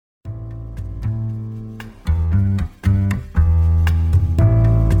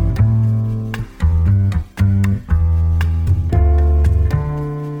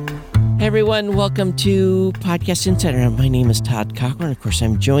everyone. Welcome to Podcast Insider. My name is Todd Cochran. Of course,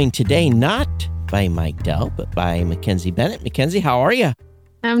 I'm joined today not by Mike Dell, but by Mackenzie Bennett. Mackenzie, how are you?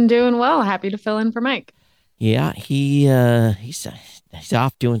 I'm doing well. Happy to fill in for Mike. Yeah, he's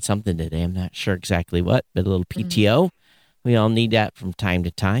off doing something today. I'm not sure exactly what, but a little PTO. We all need that from time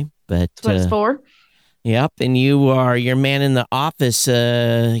to time. But That's what it's for. Yep, and you are your man in the office.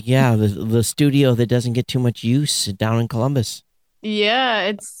 The studio that doesn't get too much use down in Columbus. Yeah,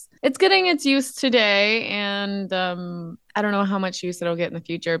 it's getting its use today, and I don't know how much use it'll get in the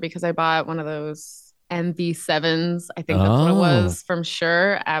future because I bought one of those MV7s. I think that's what it was from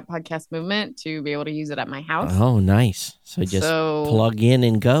Shure at Podcast Movement to be able to use it at my house. Oh, nice. So just plug in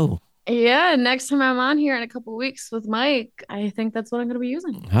and go. Yeah, next time I'm on here in a couple of weeks with Mike, I think that's what I'm going to be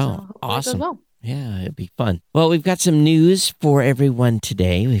using. Oh, so awesome. Yeah, it'd be fun. Well, we've got some news for everyone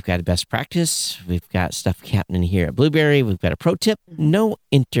today. We've got a best practice. We've got stuff happening here at Blueberry. We've got a pro tip, no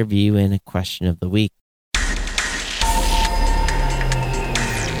interview, and a question of the week.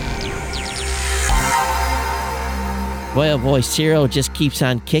 Boy, oh boy, cereal just keeps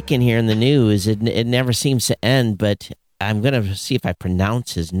on kicking here in the news. It never seems to end, but I'm going to see if I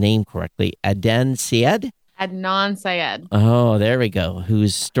pronounce his name correctly. Adnan Syed? Adnan Syed. Oh, there we go.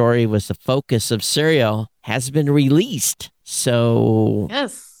 Whose story was the focus of Serial has been released. So,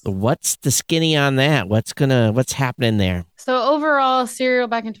 yes. What's the skinny on that? What's happening there? So overall, Serial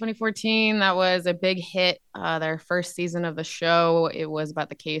back in 2014, that was a big hit. Their first season of the show. It was about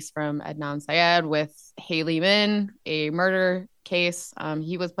the case from Adnan Syed with Haley Min, a murder case.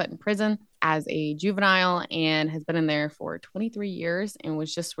 He was put in prison as a juvenile and has been in there for 23 years and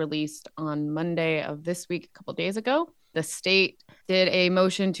was just released on Monday of this week, a couple days ago. The state did a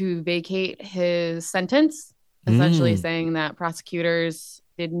motion to vacate his sentence, essentially saying that prosecutors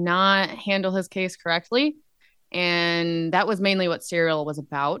did not handle his case correctly. And that was mainly what Serial was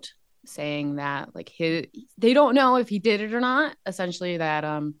about, saying that they don't know if he did it or not. Essentially that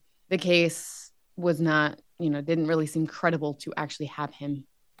the case was not, didn't really seem credible to actually have him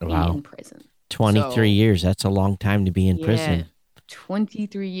be in prison. 23 years. That's a long time to be in prison.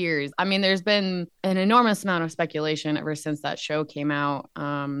 23 years. I mean, there's been an enormous amount of speculation ever since that show came out.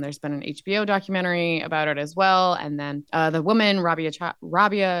 There's been an HBO documentary about it as well. And then the woman, Rabia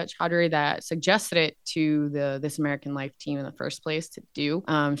Chaudhry, that suggested it to the This American Life team in the first place to do,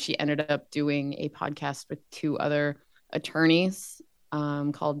 she ended up doing a podcast with two other attorneys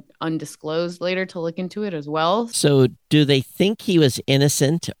called Undisclosed later to look into it as well. So do they think he was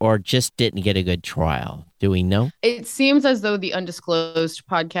innocent or just didn't get a good trial? Do we know? It seems as though the Undisclosed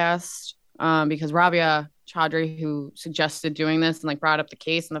podcast, because Rabia Chaudhry, who suggested doing this and brought up the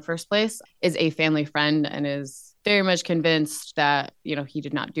case in the first place, is a family friend and is very much convinced that, he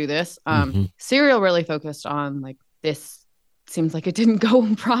did not do this. Serial really focused on this. Seems like it didn't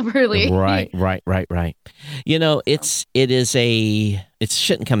go properly. Right. It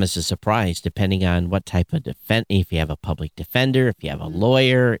shouldn't come as a surprise depending on what type of defense, if you have a public defender, if you have a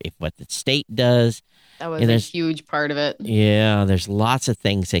lawyer, if what the state does. That was a huge part of it. Yeah, there's lots of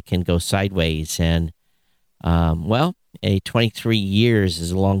things that can go sideways. And, 23 years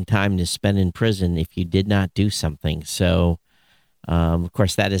is a long time to spend in prison if you did not do something. So, of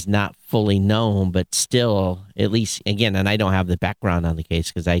course, that is not fully known, but still, at least, again, and I don't have the background on the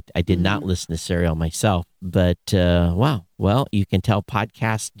case because I did not listen to Serial myself. But, wow. Well, you can tell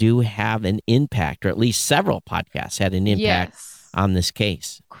podcasts do have an impact, or at least several podcasts had an impact on this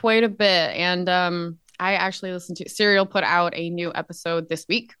case. Quite a bit. And I actually listened to Serial put out a new episode this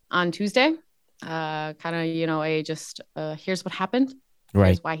week on Tuesday. Here's what happened. Right.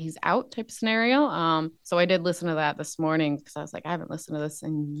 Here's why he's out type of scenario. So I did listen to that this morning because I was like, I haven't listened to this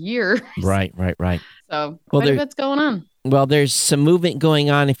in years. Right. So quite a bit's going on. Well, there's some movement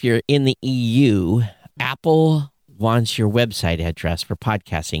going on if you're in the EU. Apple wants your website address for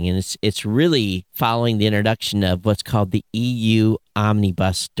podcasting, and it's really following the introduction of what's called the EU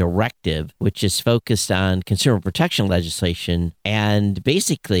Omnibus Directive, which is focused on consumer protection legislation, and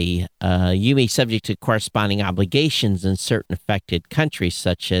basically you may be subject to corresponding obligations in certain affected countries,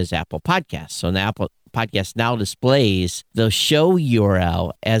 such as Apple Podcasts. So now Apple Podcast now displays the show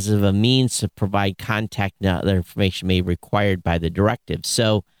URL as of a means to provide contact and other information may be required by the directive.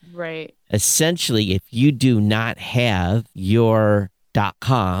 So right. Essentially, if you do not have your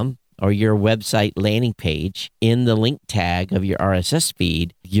 .com or your website landing page in the link tag of your RSS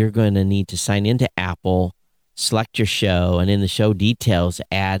feed, you're going to need to sign into Apple, select your show, and in the show details,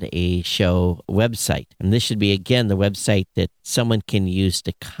 add a show website. And this should be, again, the website that someone can use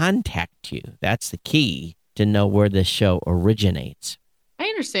to contact you. That's the key to know where this show originates. I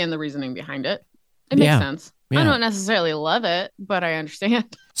understand the reasoning behind it. It makes Yeah. sense. Yeah. I don't necessarily love it, but I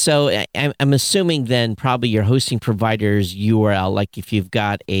understand. So I'm assuming then probably your hosting provider's URL, like if you've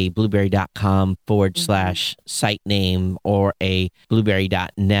got a blueberry.com / site name or a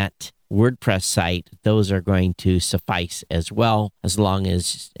blueberry.net WordPress site, those are going to suffice as well, as long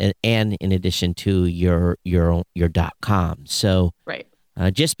as, and in addition to your .com. So Right.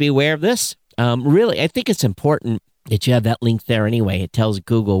 just be aware of this. Really, I think it's important that you have that link there anyway. It tells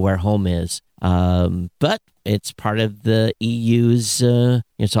Google where home is. But it's part of the EU's,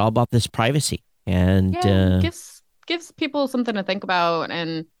 it's all about this privacy. And Gives people something to think about,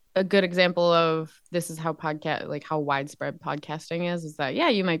 and a good example of this is how how widespread podcasting is that, yeah,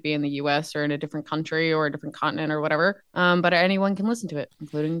 you might be in the US or in a different country or a different continent or whatever, but anyone can listen to it,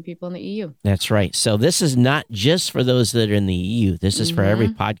 including people in the EU. That's right. So this is not just for those that are in the EU. This is for every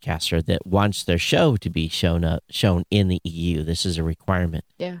podcaster that wants their show to be shown in the EU. This is a requirement.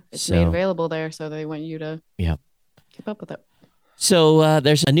 Yeah, it's made available there, so they want you to keep up with it. So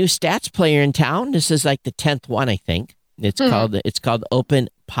there's a new stats player in town. This is like the 10th one, I think. It's called Open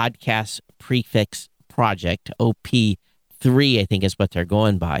Podcast Prefix Project, OP3, I think is what they're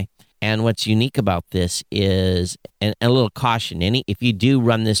going by. And what's unique about this is, and a little caution, if you do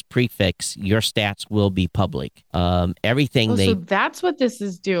run this prefix, your stats will be public. Everything so that's what this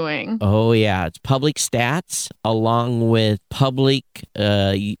is doing. Oh, yeah. It's public stats along with public,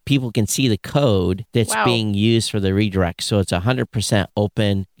 people can see the code that's being used for the redirect. So it's 100%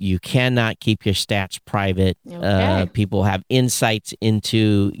 open. You cannot keep your stats private. Okay. People have insights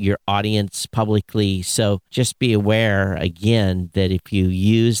into your audience publicly. So just be aware, again, that if you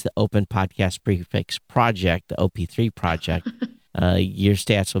use the Open Podcast Prefix Project, the OP3 project, your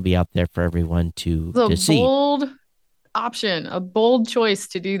stats will be out there for everyone to see. Bold option, a bold choice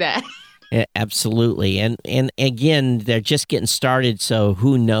to do that. Yeah, absolutely. And again, they're just getting started, so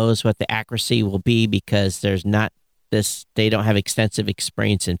who knows what the accuracy will be, because there's not this, they don't have extensive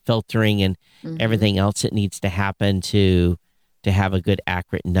experience in filtering and everything else that needs to happen to have a good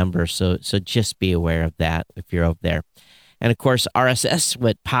accurate number. So just be aware of that if you're over there. And of course, RSS,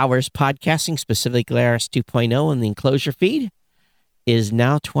 what powers podcasting, specifically RSS 2.0 and the enclosure feed, is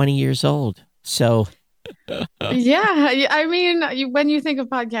now 20 years old. So yeah, I mean, when you think of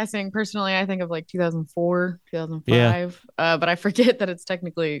podcasting, personally, I think of like 2004, 2005, but I forget that it's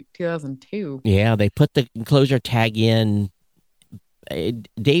technically 2002. Yeah, they put the enclosure tag in.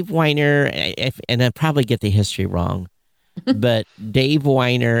 Dave Weiner, and I probably get the history wrong, but Dave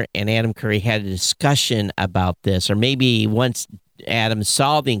Weiner and Adam Curry had a discussion about this, or maybe once Adam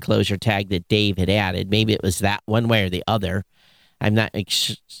saw the enclosure tag that Dave had added, maybe it was that one way or the other. I'm not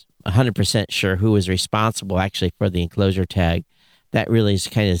 100% sure who was responsible actually for the enclosure tag. That really has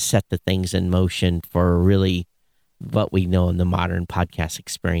kind of set the things in motion for really what we know in the modern podcast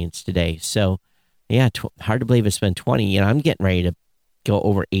experience today. So, yeah, hard to believe it's been 20. I'm getting ready to go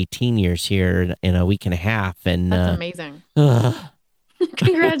over 18 years here in a week and a half. And that's amazing.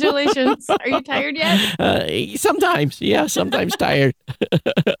 Congratulations. Are you tired yet? Sometimes. Yeah, sometimes tired.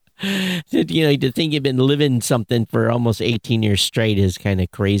 To think you've been living something for almost 18 years straight is kind of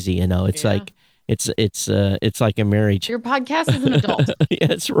crazy. It's like, it's like a marriage. Your podcast is an adult. Yeah,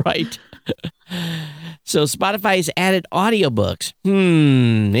 that's right. So Spotify's added audiobooks.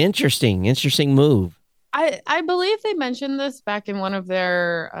 Interesting move. I believe they mentioned this back in one of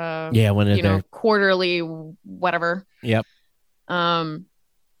their quarterly whatever. Yep.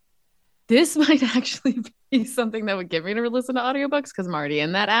 This might actually be something that would get me to listen to audiobooks because I'm already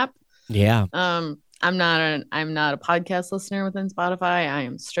in that app. Yeah. I'm not a podcast listener within Spotify. I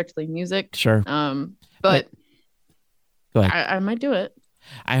am strictly music. Sure. But go ahead. I might do it.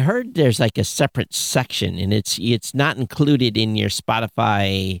 I heard there's like a separate section, and it's not included in your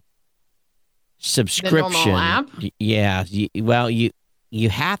Spotify subscription. The normal app? Yeah. You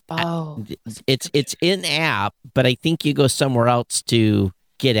have. Oh. It's in app, but I think you go somewhere else to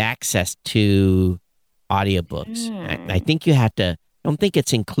get access to audiobooks. I think you have to. I don't think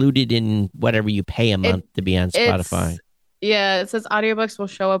it's included in whatever you pay a month to be on Spotify. Yeah, it says audiobooks will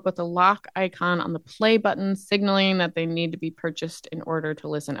show up with a lock icon on the play button, signaling that they need to be purchased in order to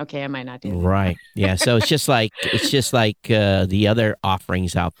listen. Okay, I might not do that. Right. Yeah. So it's just like the other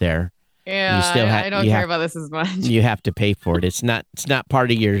offerings out there. Yeah, I don't care about this as much. You have to pay for it. It's not part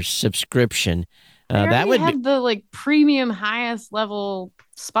of your subscription. That would have the premium highest level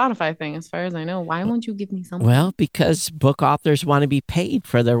Spotify thing, as far as I know. Why won't you give me something? Well, because book authors want to be paid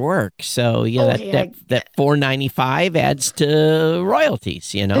for their work. So that $4.95 adds to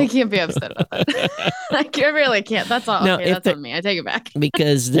royalties. I can't be upset about that. I really can't. That's all. No, okay, that's on me. I take it back.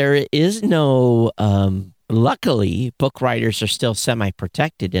 Because there is no luckily, book writers are still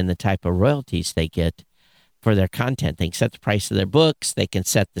semi-protected in the type of royalties they get for their content. They can set the price of their books. They can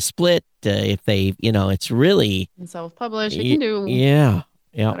set the split if they, it's really And self-publish, they can do yeah.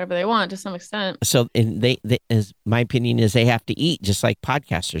 whatever they want to some extent. So, and they, as my opinion is, they have to eat just like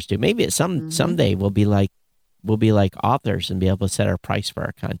podcasters do. Maybe someday we'll be like authors and be able to set our price for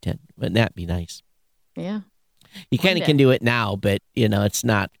our content. Wouldn't that be nice? Yeah. You kind of can do it now, but it's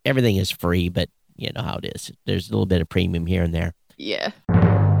not, everything is free, but you know how it is. There's a little bit of premium here and there. Yeah.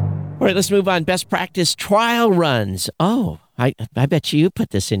 All right, let's move on. Best practice trial runs. Oh, I bet you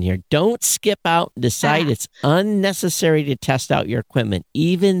put this in here. Don't skip out and decide it's unnecessary to test out your equipment.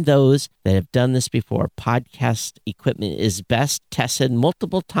 Even those that have done this before, podcast equipment is best tested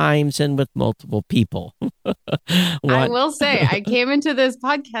multiple times and with multiple people. I will say, I came into this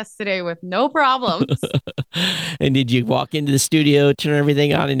podcast today with no problems. And did you walk into the studio, turn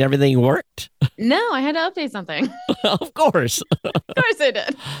everything on, and everything worked? No, I had to update something. Of course. Of course I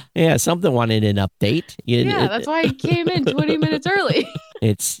did. Yeah, something wanted an update. That's why I came in 20 minutes early.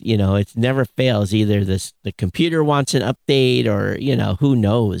 It's, it never fails. Either the computer wants an update or, who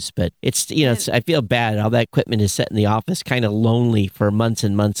knows. But it's, I feel bad. All that equipment is set in the office kind of lonely for months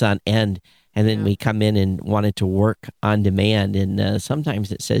and months on end. And then we come in and want it to work on demand. And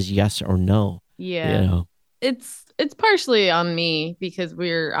sometimes it says yes or no. Yeah. It's partially on me because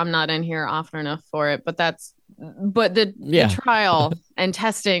I'm not in here often enough for it, but the trial and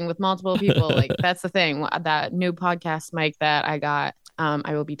testing with multiple people, like that's the thing. That new podcast mic that I got,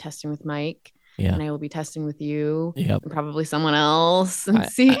 I will be testing with Mike. Yeah. And I will be testing with you and probably someone else and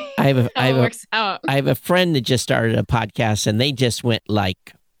see how it works out. I have a friend that just started a podcast and they just went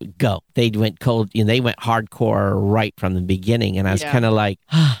go. They went cold, they went hardcore right from the beginning. And I was kind of like,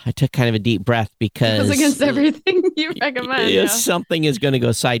 I took kind of a deep breath because it was against everything you recommend. Something is going to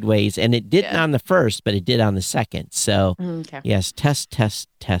go sideways. And it didn't on the first, but it did on the second. So yes, test.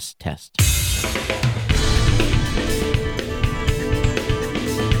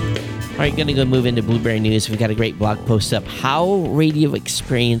 All right, going to go move into Blueberry News. We've got a great blog post up, How Radio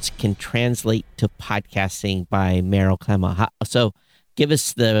Experience Can Translate to Podcasting by Meryl Clemma. So give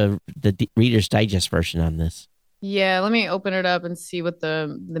us the Reader's Digest version on this. Yeah, let me open it up and see what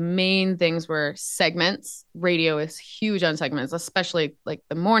the main things were. Segments. Radio is huge on segments, especially like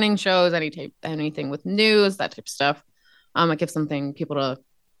the morning shows, anything with news, that type of stuff. It gives something people to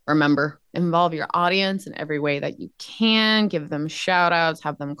remember. Involve your audience in every way that you can. Give them shout outs,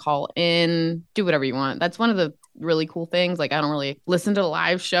 have them call in, do whatever you want. That's one of the really cool things. Like, I don't really listen to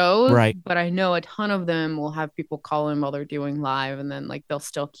live shows, right? But I know a ton of them will have people call in while they're doing live, and then like they'll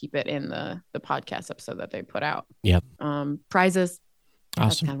still keep it in the podcast episode that they put out. Yep. Prizes. Awesome.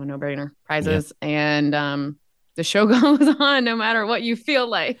 That's kind of a no-brainer. Prizes. Yep. And the show goes on no matter what you feel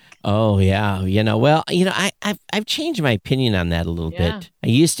like. Oh, yeah. I've changed my opinion on that a little bit. I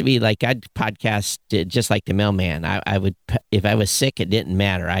used to be like, I'd podcast just like the mailman. I would, if I was sick, it didn't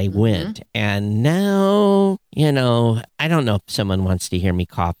matter. I went. And now, I don't know if someone wants to hear me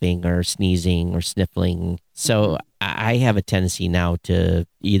coughing or sneezing or sniffling. So I have a tendency now to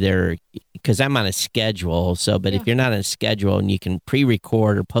either, because I'm on a schedule. But if you're not on a schedule and you can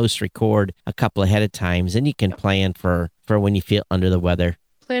pre-record or post-record a couple ahead of times, then you can plan for when you feel under the weather.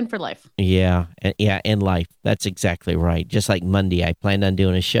 Plan for life. Yeah. In life. That's exactly right. Just like Monday, I planned on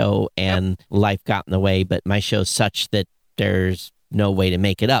doing a show and life got in the way, but my show's such that there's no way to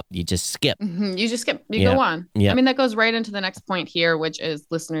make it up. You just skip. You just skip. You go on. I mean, that goes right into the next point here, which is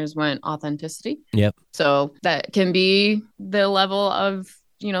listeners want authenticity. Yep. So that can be the level of,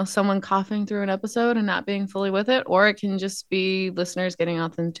 someone coughing through an episode and not being fully with it, or it can just be listeners getting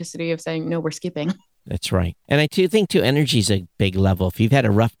authenticity of saying, no, we're skipping. That's right. And I do think energy is a big level. If you've had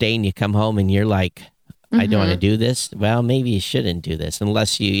a rough day and you come home and you're like, I don't want to do this. Well, maybe you shouldn't do this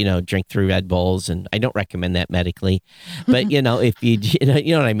unless you, drink 3 Red Bulls. And I don't recommend that medically. But, if you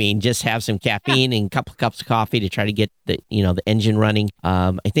know what I mean, just have some caffeine and a couple cups of coffee to try to get the engine running.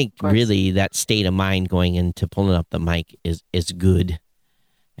 I think really that state of mind going into pulling up the mic is good.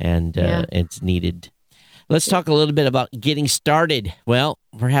 And it's needed. Let's talk a little bit about getting started. Well,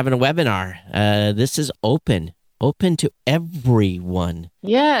 we're having a webinar. This is open to everyone.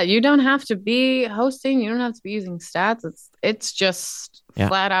 Yeah, you don't have to be hosting. You don't have to be using stats. It's just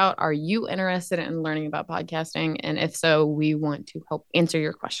flat out, are you interested in learning about podcasting? And if so, we want to help answer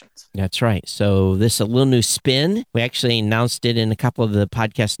your questions. That's right. So this is a little new spin. We actually announced it in a couple of the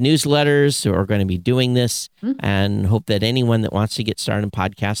podcast newsletters. So we're going to be doing this and hope that anyone that wants to get started in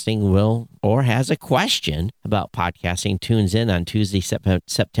podcasting will or has a question about podcasting tunes in on Tuesday,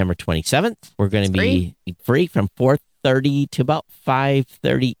 September 27th. We're going to be free from 4:30 to about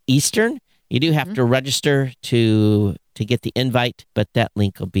 5:30 Eastern. You do have to register to get the invite, but that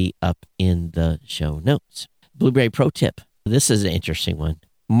link will be up in the show notes. Blueberry Pro tip. This is an interesting one.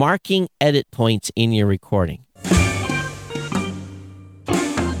 Marking edit points in your recording.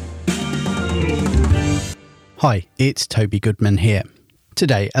 Hi, it's Toby Goodman here.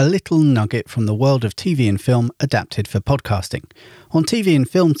 Today, a little nugget from the world of TV and film adapted for podcasting. On TV and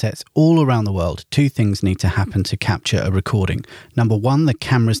film sets all around the world, two things need to happen to capture a recording. Number one, the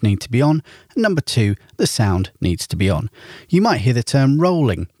cameras need to be on, and number two, the sound needs to be on. You might hear the term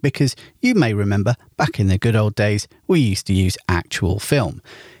rolling, because you may remember back in the good old days, we used to use actual film.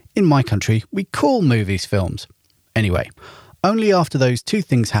 In my country, we call movies films. Anyway, only after those two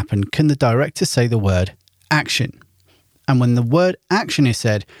things happen can the director say the word action. And when the word action is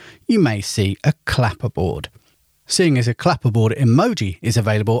said, you may see a clapperboard. Seeing as a clapperboard emoji is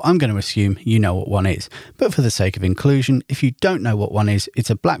available, I'm going to assume you know what one is. But for the sake of inclusion, if you don't know what one is, it's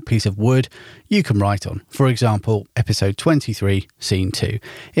a black piece of wood you can write on. For example, episode 23, scene 2.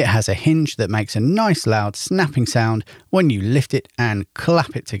 It has a hinge that makes a nice loud snapping sound when you lift it and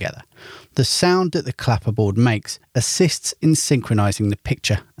clap it together. The sound that the clapperboard makes assists in synchronizing the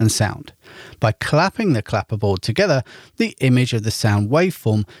picture and sound. By clapping the clapperboard together, the image of the sound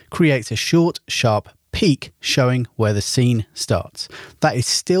waveform creates a short, sharp peak showing where the scene starts. That is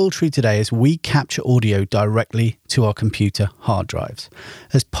still true today as we capture audio directly to our computer hard drives.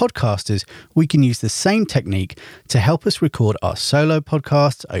 As podcasters, we can use the same technique to help us record our solo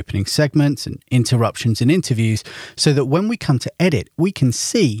podcasts, opening segments, and interruptions in interviews so that when we come to edit, we can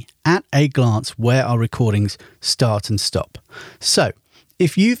see at a glance where our recordings start and stop. So,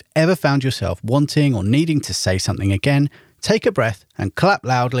 if you've ever found yourself wanting or needing to say something again, take a breath and clap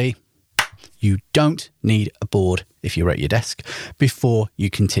loudly. You don't need a board if you're at your desk before you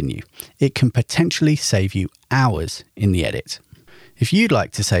continue. It can potentially save you hours in the edit. If you'd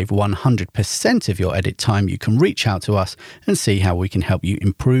like to save 100% of your edit time, you can reach out to us and see how we can help you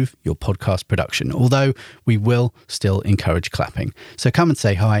improve your podcast production, although we will still encourage clapping. So come and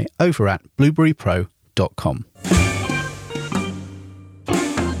say hi over at blueberrypro.com.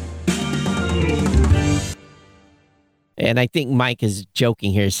 And I think Mike is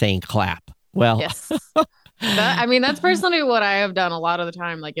joking here saying clap. Well, yes. That's personally what I have done a lot of the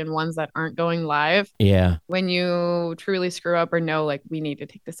time, like in ones that aren't going live. Yeah. When you truly screw up or know, like, we need to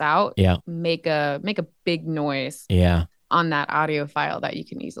take this out, Yeah. make a big noise on that audio file that you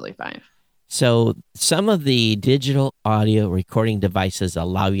can easily find. So some of the digital audio recording devices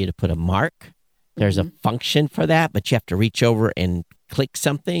allow you to put a mark. There's a function for that, but you have to reach over and click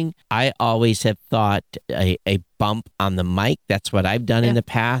something. I always have thought a bump on the mic. That's what I've done in the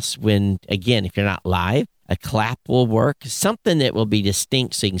past when, again, if you're not live, a clap will work. Something that will be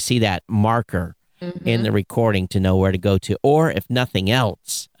distinct so you can see that marker in the recording to know where to go to. Or if nothing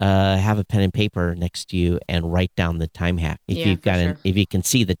else, have a pen and paper next to you and write down the time hack if you've got if you can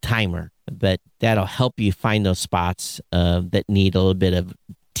see the timer. But that'll help you find those spots that need a little bit of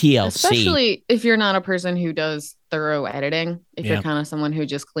TLC. Especially if you're not a person who does thorough editing. If you're kind of someone who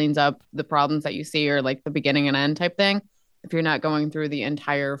just cleans up the problems that you see or like the beginning and end type thing. If you're not going through the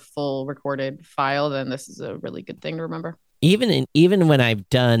entire full recorded file, then this is a really good thing to remember. Even when I've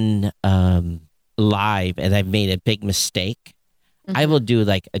done live and I've made a big mistake, I will do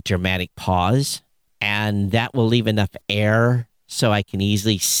like a dramatic pause, and that will leave enough air so I can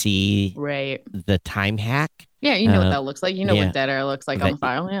easily see the time hack. Yeah, you know what that looks like. You know what dead air looks like on the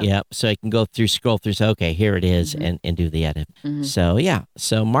file. Yeah, so I can scroll through. So, okay, here it is, and do the edit. So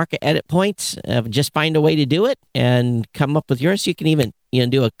mark edit points. Just find a way to do it and come up with yours. You can even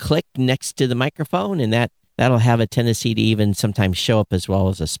do a click next to the microphone, and that'll have a tendency to even sometimes show up as well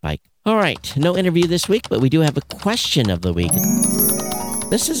as a spike. All right, no interview this week, but we do have a question of the week.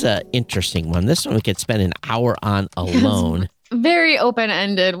 This is an interesting one. This one we could spend an hour on alone. Very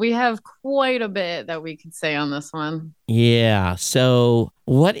open-ended. We have quite a bit that we could say on this one. Yeah. So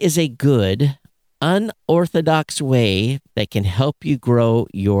what is a good, unorthodox way that can help you grow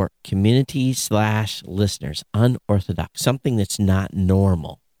your community/listeners? Unorthodox, something that's not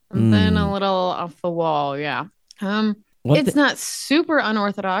normal. And then a little off the wall. Yeah. It's not super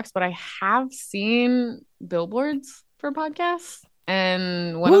unorthodox, but I have seen billboards for podcasts.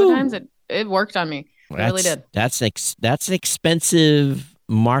 And one of the times it worked on me. It really did. That's an expensive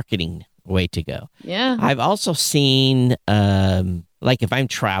marketing way to go. Yeah. I've also seen, like if I'm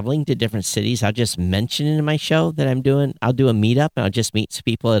traveling to different cities, I'll just mention in my show that I'll do a meetup and I'll just meet some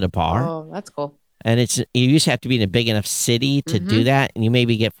people at a bar. Oh, that's cool. And you used to have to be in a big enough city to do that. And you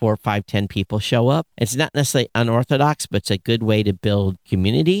maybe get 4, 5, 10 people show up. It's not necessarily unorthodox, but it's a good way to build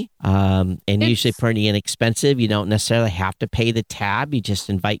community. And usually pretty inexpensive. You don't necessarily have to pay the tab. You just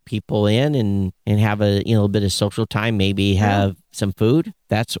invite people in and have a little bit of social time, maybe have some food.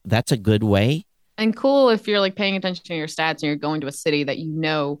 That's a good way. And cool if you're like paying attention to your stats and you're going to a city that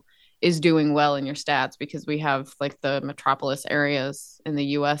is doing well in your stats, because we have like the metropolis areas in the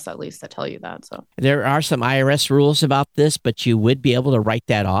US at least that tell you that. So there are some IRS rules about this, but you would be able to write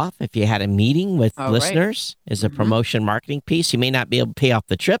that off if you had a meeting with listeners as a promotion marketing piece. You may not be able to pay off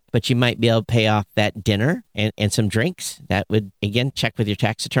the trip, but you might be able to pay off that dinner and some drinks. That would, again, check with your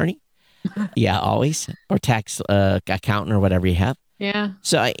tax attorney. Yeah, always. Or tax accountant or whatever you have. Yeah.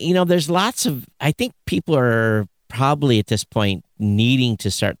 So, there's lots of, I think people are probably at this point needing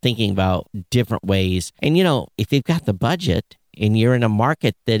to start thinking about different ways. And, if you've got the budget and you're in a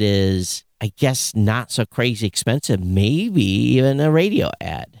market that is, I guess, not so crazy expensive, maybe even a radio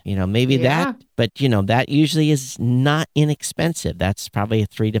ad, maybe that, but that usually is not inexpensive. That's probably a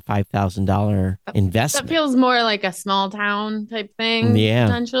 $3,000 to $5,000 investment. That feels more like a small town type thing,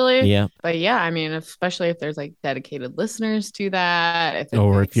 potentially. Yeah. But yeah, I mean, especially if there's like dedicated listeners to that,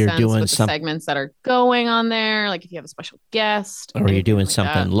 if you're doing some segments that are going on there, like if you have a special guest, or you're doing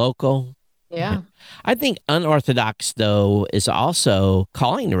something local. Yeah. I think unorthodox, though, is also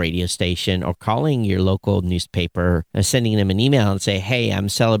calling the radio station or calling your local newspaper and sending them an email and say, hey, I'm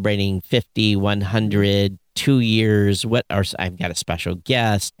celebrating 50, 100, 2 years, or I've got a special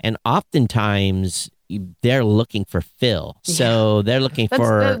guest. And oftentimes they're looking for fill. So they're looking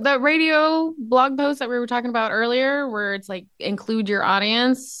for the radio blog post that we were talking about earlier, where it's like include your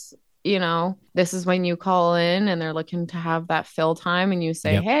audience. This is when you call in and they're looking to have that fill time and you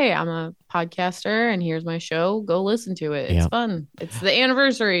say, hey, I'm a podcaster and here's my show. Go listen to it. It's fun. It's the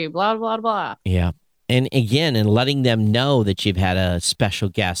anniversary, blah, blah, blah. Yeah. And again, and letting them know that you've had a special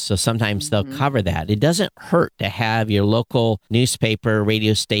guest. So sometimes they'll cover that. It doesn't hurt to have your local newspaper,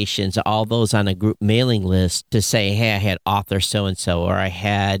 radio stations, all those on a group mailing list to say, hey, I had author so-and-so, or I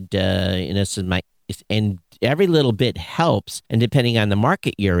had, this is my, and every little bit helps. And depending on the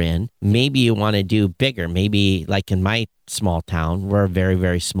market you're in, maybe you want to do bigger. Maybe like in my small town, we're a very,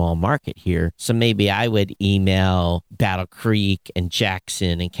 very small market here. So maybe I would email Battle Creek and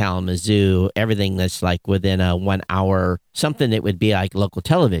Jackson and Kalamazoo, everything that's like within a 1 hour, something that would be like local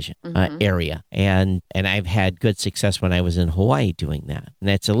television area. And I've had good success when I was in Hawaii doing that. And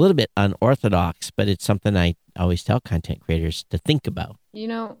that's a little bit unorthodox, but it's something I always tell content creators to think about.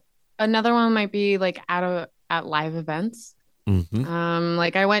 Another one might be like at live events.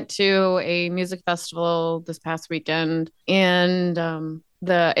 Like I went to a music festival this past weekend, and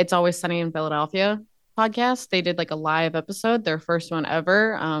the It's Always Sunny in Philadelphia podcast, they did like a live episode, their first one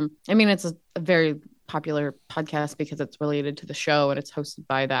ever. I mean, it's a very popular podcast because it's related to the show and it's hosted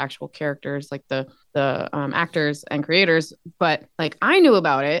by the actual characters, like the actors and creators. But like I knew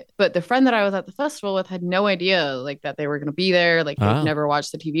about it, but the friend that I was at the festival with had no idea like that they were going to be there. Like they've never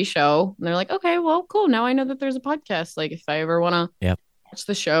watched the TV show, and they're like, okay, well, cool. Now I know that there's a podcast. Like if I ever want to watch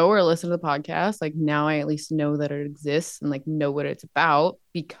the show or listen to the podcast, like now I at least know that it exists and like know what it's about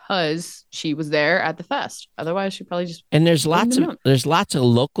because she was there at the fest. Otherwise she probably just there's lots of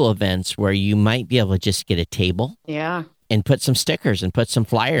local events where you might be able to just get a table and put some stickers and put some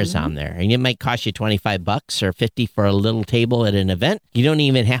flyers on there, and it might cost you $25 or $50 for a little table at an event. You don't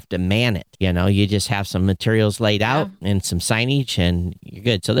even have to man it. You just have some materials laid out and some signage and you're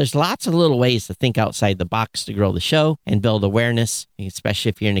good. So there's lots of little ways to think outside the box to grow the show and build awareness, especially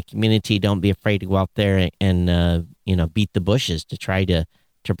if you're in a community. Don't be afraid to go out there and beat the bushes to try to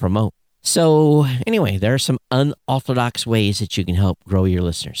promote. So anyway, there are some unorthodox ways that you can help grow your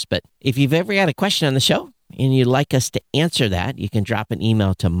listeners. But if you've ever had a question on the show and you'd like us to answer that, you can drop an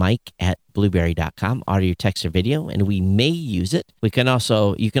email to mike@blueberry.com, audio, text, or video, and we may use it. You can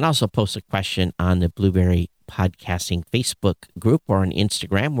also post a question on the Blueberry Podcasting Facebook group or on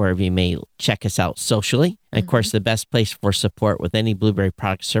Instagram, wherever you may check us out socially. And of course, the best place for support with any Blueberry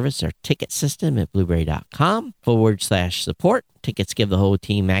product service, our ticket system at blueberry.com/support. Tickets give the whole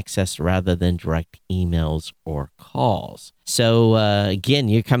team access rather than direct emails or calls. So again,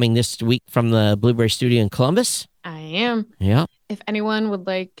 you're coming this week from the Blueberry Studio in Columbus. I am. Yeah. If anyone would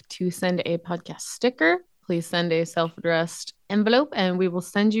like to send a podcast sticker, please send a self-addressed envelope and we will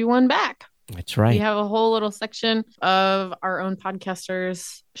send you one back. That's right. We have a whole little section of our own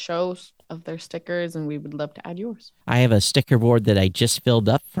podcasters' shows of their stickers, and we would love to add yours. I have a sticker board that I just filled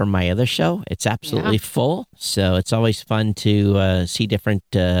up for my other show. It's absolutely full. So it's always fun to see different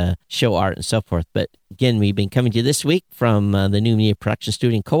show art and so forth. But again, we've been coming to you this week from the New Media Production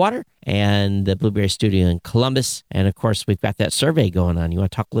Studio in Coldwater and the Blueberry Studio in Columbus. And of course, we've got that survey going on. You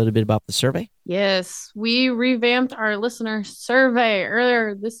want to talk a little bit about the survey? Yes, we revamped our listener survey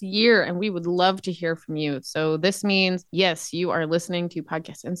earlier this year, and we would love to hear from you. So this means, yes, you are listening to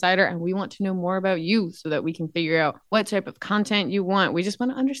Podcast Insider, and we want to know more about you so that we can figure out what type of content you want. We just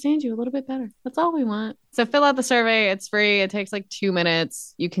want to understand you a little bit better. That's all we want. So fill out the survey. It's free. It takes like 2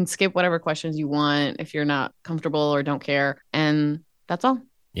 minutes. You can skip whatever questions you want if you're not comfortable or don't care. And that's all.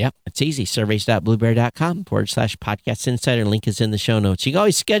 Yep, it's easy. Surveys.blueberry.com/podcast insider. Link is in the show notes. You can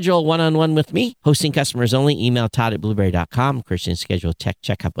always schedule a one-on-one with me. Hosting customers only. Email Todd@blueberry.com. Christian schedule tech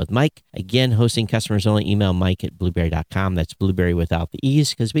checkup with Mike. Again, hosting customers only. Email Mike@blueberry.com. That's Blueberry without the E's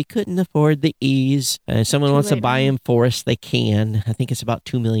because we couldn't afford the E's. If someone wants to buy them for us, they can. I think it's about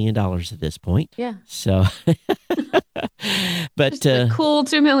 $2 million at this point. Yeah. So, but just a cool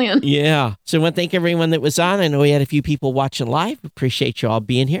 $2 million. Yeah. So I want to thank everyone that was on. I know we had a few people watching live. Appreciate you all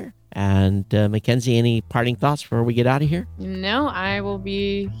being here. And Mackenzie, any parting thoughts before we get out of here? No, I will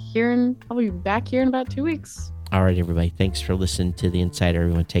be I'll be back here in about 2 weeks. All right, everybody. Thanks for listening to The Insider.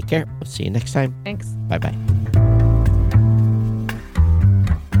 Everyone take care. We'll see you next time. Thanks. Bye-bye.